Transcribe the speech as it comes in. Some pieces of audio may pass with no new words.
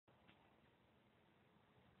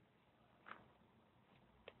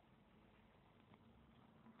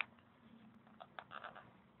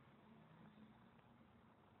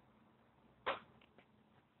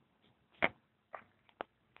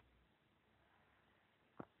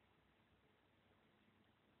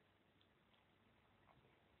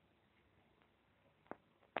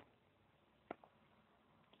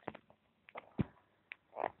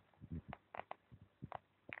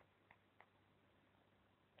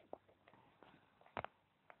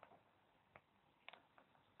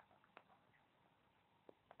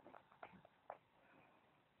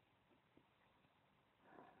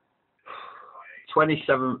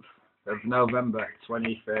27th of November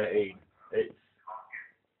 2013. It's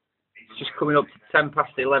just coming up to 10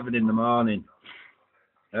 past 11 in the morning.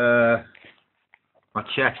 My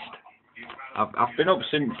chest. I've been up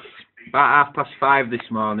since about 5:30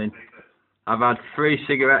 this morning. I've had 3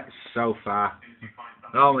 cigarettes so far.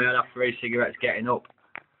 Normally I'd have 3 cigarettes getting up.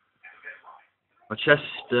 My chest,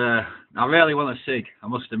 I really want a cig, I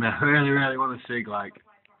must admit. I really want a cig, like.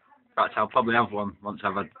 In fact, I'll probably have one once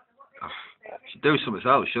I've had... I should do something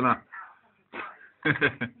else, shouldn't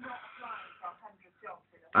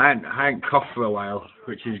I? I ain't coughed for a while,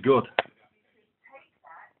 which is good.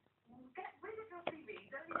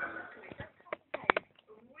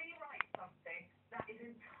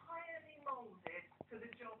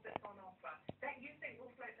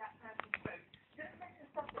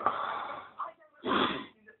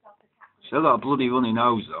 Still got a bloody runny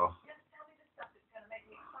nose though.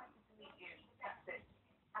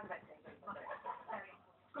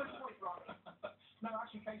 No,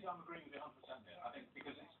 actually, Katie, I'm agreeing with you 100% here. I think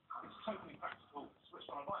because it's totally practical. Switch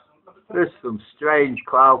on a light and look at. There's some strange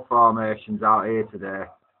cloud formations out here today.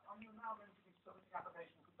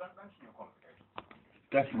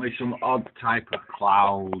 Definitely some odd type of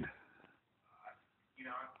cloud.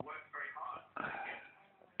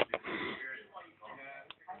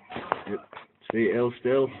 See it hill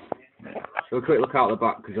still? So a quick look out the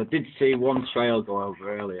back, because I did see one trail go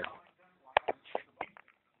over earlier.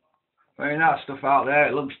 I mean, that stuff out there,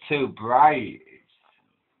 it looks too bright.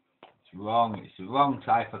 It's wrong. It's the wrong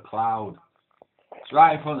type of cloud. It's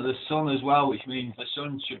right in front of the sun as well, which means the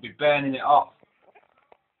sun should be burning it off.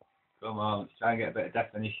 Come on, let's try and get a bit of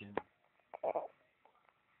definition.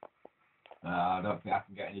 No, I don't think I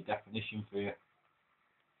can get any definition for you.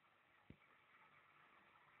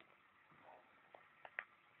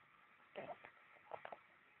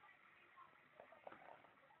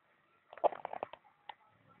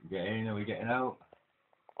 Get in, are we getting out?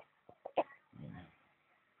 Yeah.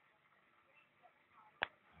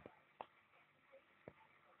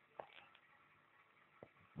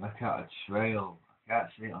 Look at a trail. I can't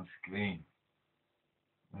see it on screen.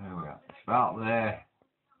 There we are. It's about there.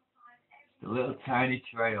 It's a little tiny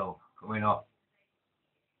trail coming off.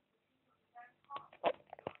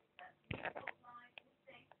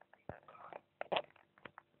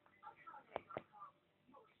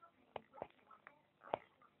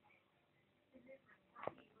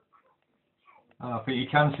 Oh, I think you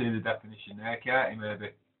can see the definition there, can't you, maybe?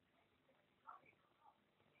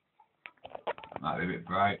 Might be a bit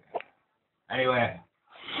bright. Anyway,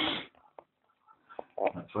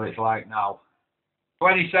 that's what it's like now.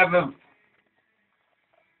 27th.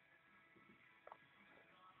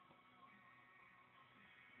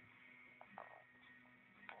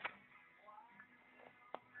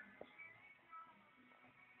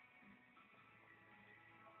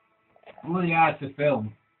 Really hard to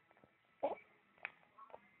film.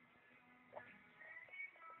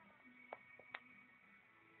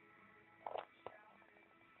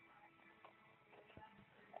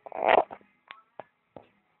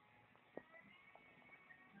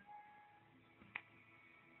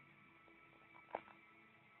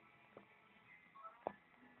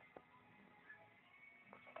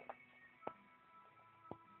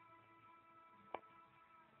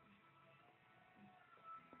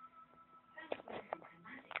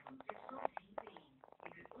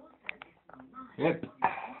 Yep.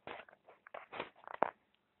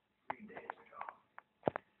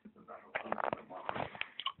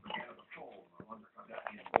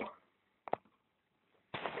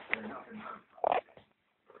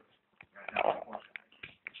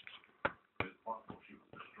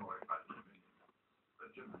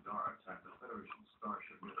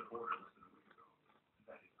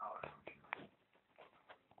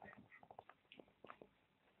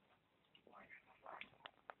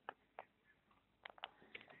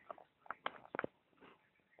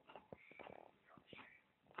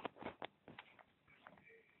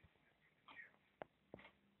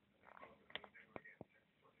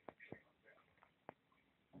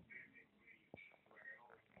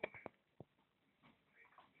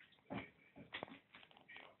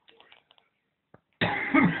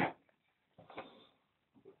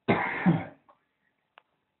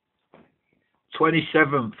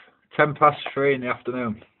 (27th), 10 past 3 in the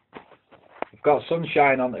afternoon. We've got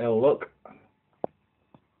sunshine on the hill, look.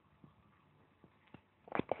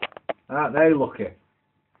 Aren't they lucky?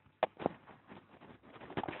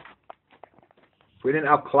 If we didn't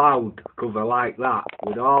have cloud cover like that,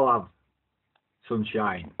 we'd all have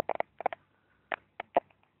sunshine.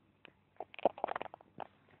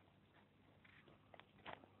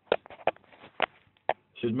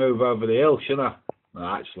 Should move over the hill, shouldn't I? No,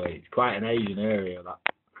 actually, it's quite an Asian area, that.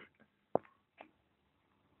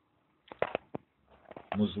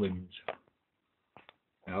 Muslims.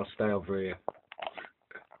 I'll stay over here.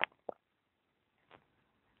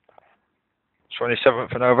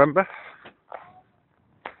 27th of November.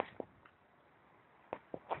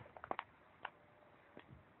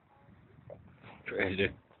 Crazy.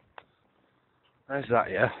 There's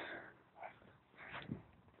that, yeah.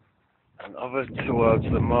 And over towards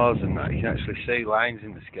the moors and that, you can actually see lines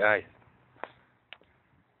in the sky.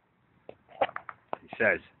 It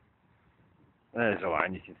says, there's a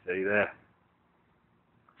line you can see there.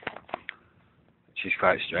 Which is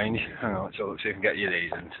quite strange. Hang on, let's look see if we can get you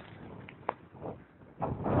these ends.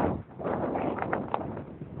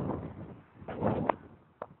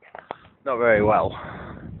 Not very well.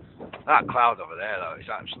 That cloud over there though, is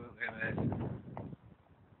absolutely amazing.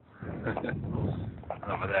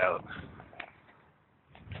 Over there, look.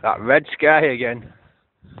 That red sky again.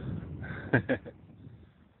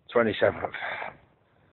 27th.